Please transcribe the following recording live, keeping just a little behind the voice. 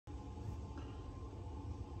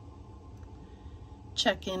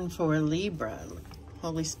check in for Libra.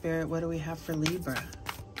 Holy Spirit, what do we have for Libra?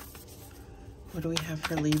 What do we have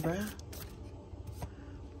for Libra?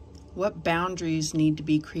 What boundaries need to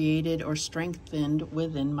be created or strengthened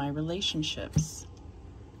within my relationships?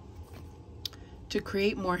 To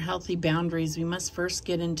create more healthy boundaries, we must first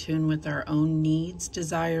get in tune with our own needs,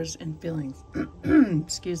 desires, and feelings.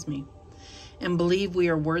 Excuse me. And believe we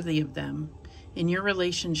are worthy of them. In your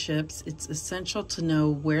relationships, it's essential to know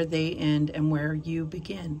where they end and where you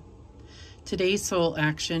begin. Today's soul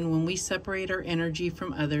action: when we separate our energy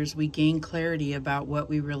from others, we gain clarity about what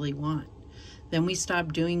we really want. Then we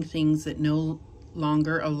stop doing things that no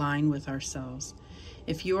longer align with ourselves.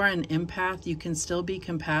 If you are an empath, you can still be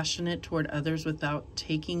compassionate toward others without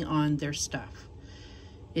taking on their stuff.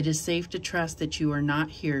 It is safe to trust that you are not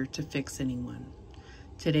here to fix anyone.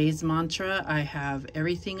 Today's mantra: I have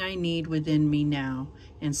everything I need within me now,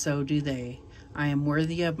 and so do they. I am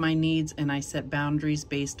worthy of my needs, and I set boundaries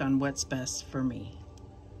based on what's best for me.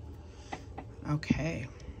 Okay.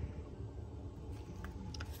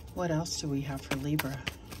 What else do we have for Libra?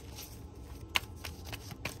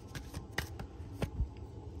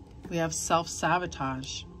 We have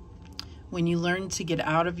self-sabotage. When you learn to get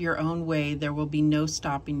out of your own way, there will be no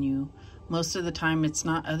stopping you. Most of the time, it's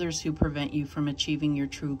not others who prevent you from achieving your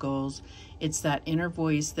true goals. It's that inner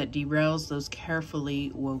voice that derails those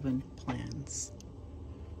carefully woven plans.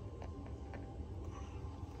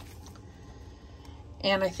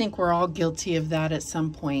 And I think we're all guilty of that at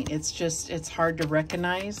some point. It's hard to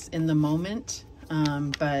recognize in the moment.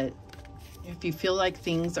 But if you feel like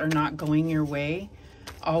things are not going your way,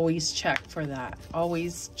 always check for that.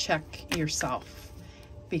 Always check yourself,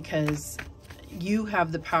 because you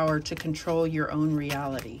have the power to control your own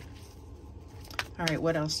reality. All right,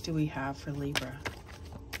 what else do we have for Libra?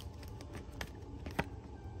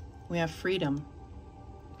 We have freedom.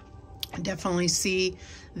 I definitely see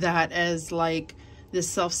that as like this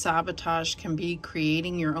self-sabotage can be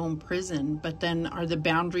creating your own prison, but then are the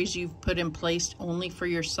boundaries you've put in place only for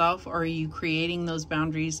yourself, or are you creating those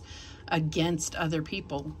boundaries against other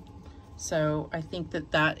people? So I think that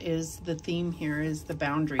that is the theme here, is the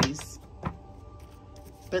boundaries,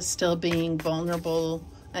 but still being vulnerable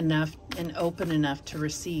enough and open enough to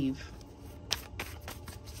receive.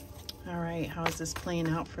 All right, how is this playing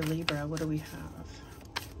out for Libra? What do we have?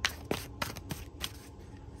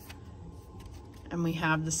 And we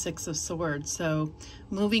have the Six of Swords. So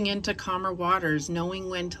moving into calmer waters, knowing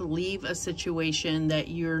when to leave a situation that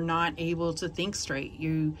you're not able to think straight.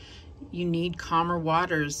 You need calmer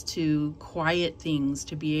waters to quiet things,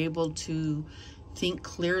 to be able to think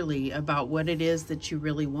clearly about what it is that you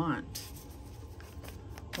really want.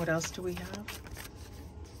 What else do we have?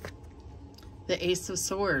 The Ace of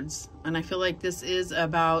Swords. And I feel like this is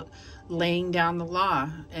about laying down the law,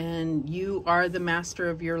 and you are the master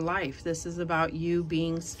of your life. This is about you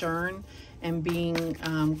being stern and being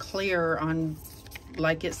clear on,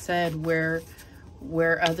 like it said, where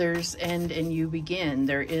others end and you begin.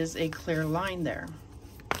 There is a clear line there.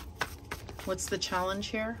 What's the challenge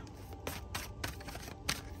here?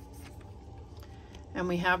 And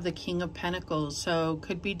we have the King of Pentacles. So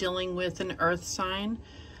could be dealing with an earth sign.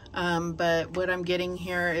 But what I'm getting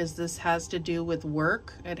here is this has to do with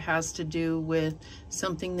work. It has to do with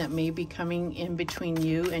something that may be coming in between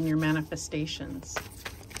you and your manifestations.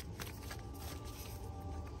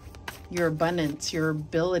 Your abundance, your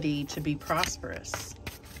ability to be prosperous.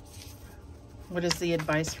 What is the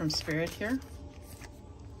advice from Spirit here?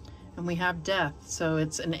 And we have death. So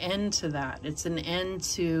it's an end to that. It's an end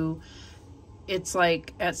to, it's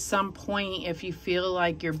like at some point, if you feel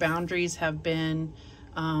like your boundaries have been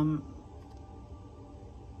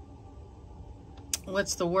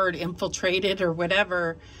what's the word, infiltrated or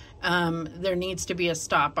whatever, there needs to be a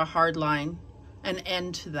stop, a hard line, an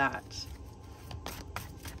end to that.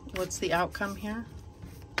 What's the outcome here?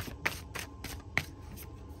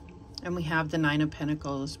 And we have the Nine of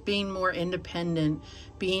Pentacles. Being more independent,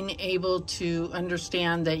 being able to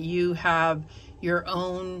understand that you have your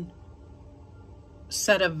own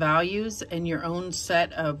set of values and your own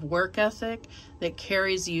set of work ethic that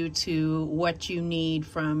carries you to what you need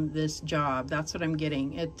from this job. That's what I'm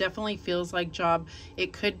getting. It definitely feels like job.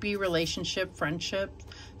 It could be relationship, friendship,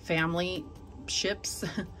 family ships.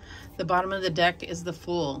 The bottom of the deck is the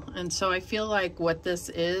Fool. And so I feel like what this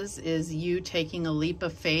is you taking a leap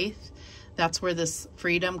of faith. That's where this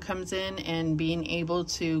freedom comes in, and being able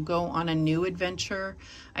to go on a new adventure.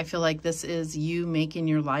 I feel like this is you making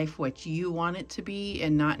your life what you want it to be,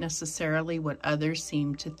 and not necessarily what others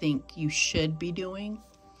seem to think you should be doing.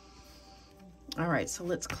 All right, so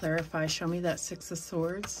let's clarify. Show me that Six of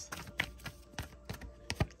Swords.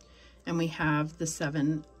 And we have the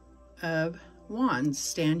Seven of Wands.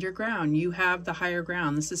 Stand your ground. You have the higher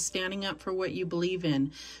ground. This is standing up for what you believe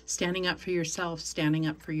in, standing up for yourself, standing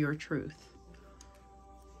up for your truth.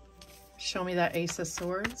 Show me that Ace of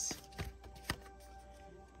Swords.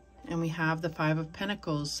 And we have the Five of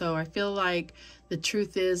Pentacles. So I feel like the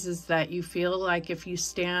truth is that you feel like if you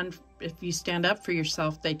stand up for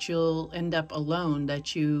yourself, that you'll end up alone,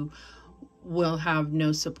 that you will have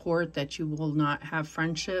no support, that you will not have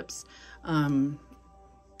friendships,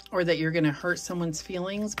 or that you're going to hurt someone's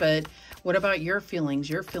feelings. But what about your feelings?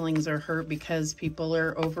 Your feelings are hurt because people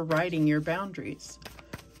are overriding your boundaries.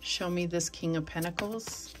 Show me this King of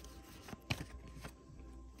Pentacles.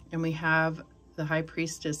 And we have the High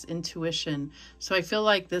Priestess, intuition. So I feel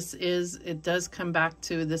like it does come back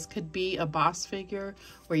to, this could be a boss figure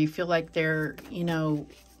where you feel like they're, you know,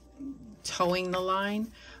 towing the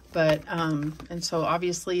line. But, and so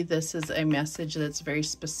obviously this is a message that's very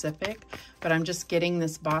specific, but I'm just getting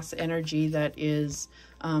this boss energy that is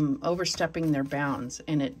overstepping their bounds,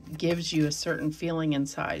 and it gives you a certain feeling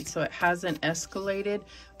inside. So it hasn't escalated,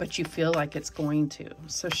 but you feel like it's going to.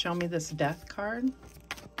 So show me this Death card.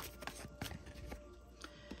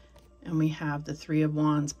 And we have the Three of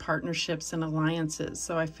Wands, partnerships and alliances.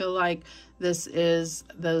 So I feel like this is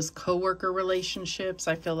those co-worker relationships.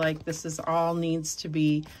 I feel like this is all needs to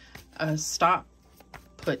be a stop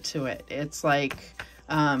put to it. It's like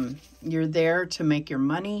you're there to make your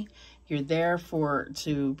money. You're there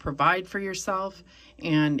to provide for yourself.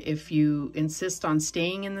 And if you insist on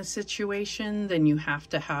staying in the situation, then you have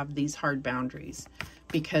to have these hard boundaries,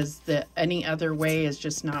 because any other way is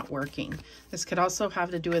just not working. This could also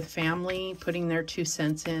have to do with family, putting their 2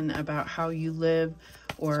 cents in about how you live,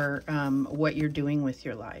 or what you're doing with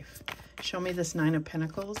your life. Show me this Nine of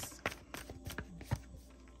Pentacles.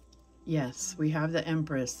 Yes, we have the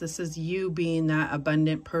Empress. This is you being that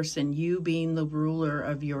abundant person, you being the ruler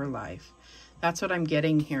of your life. That's what I'm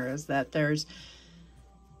getting here, is that there's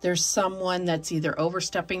someone that's either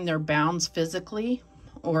overstepping their bounds physically,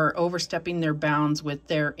 or overstepping their bounds with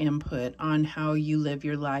their input on how you live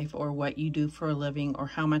your life, or what you do for a living, or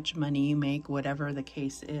how much money you make, whatever the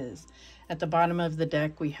case is. At the bottom of the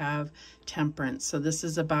deck, we have Temperance. So this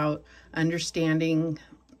is about understanding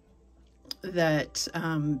that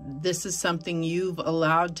this is something you've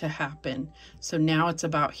allowed to happen. So now it's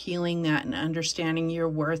about healing that and understanding your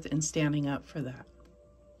worth and standing up for that.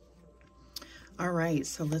 All right,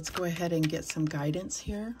 so let's go ahead and get some guidance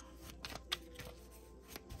here.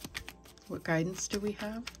 What guidance do we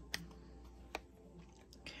have?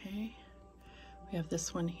 Okay, we have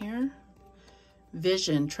this one here.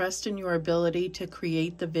 Vision. Trust in your ability to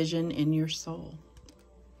create the vision in your soul.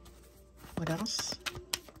 What else?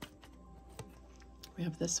 We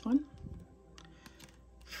have this one.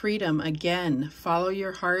 Freedom. Again, follow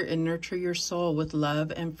your heart and nurture your soul with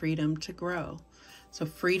love and freedom to grow. So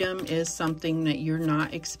freedom is something that you're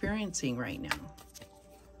not experiencing right now.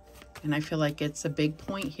 And I feel like it's a big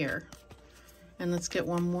point here. And let's get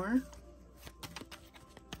one more.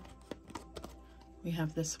 We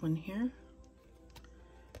have this one here.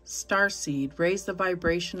 Starseed. Raise the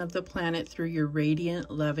vibration of the planet through your radiant,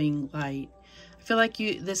 loving light. I feel like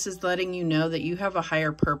this is letting you know that you have a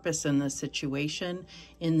higher purpose in this situation,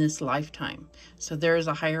 in this lifetime. So there is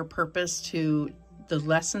a higher purpose to the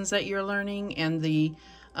lessons that you're learning, and the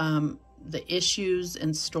issues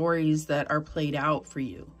and stories that are played out for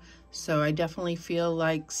you. So I definitely feel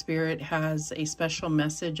like Spirit has a special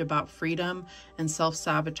message about freedom and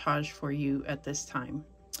self-sabotage for you at this time.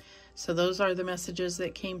 So those are the messages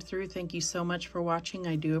that came through. Thank you so much for watching.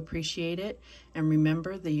 I do appreciate it. And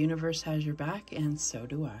remember, the universe has your back, and so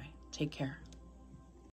do I. Take care.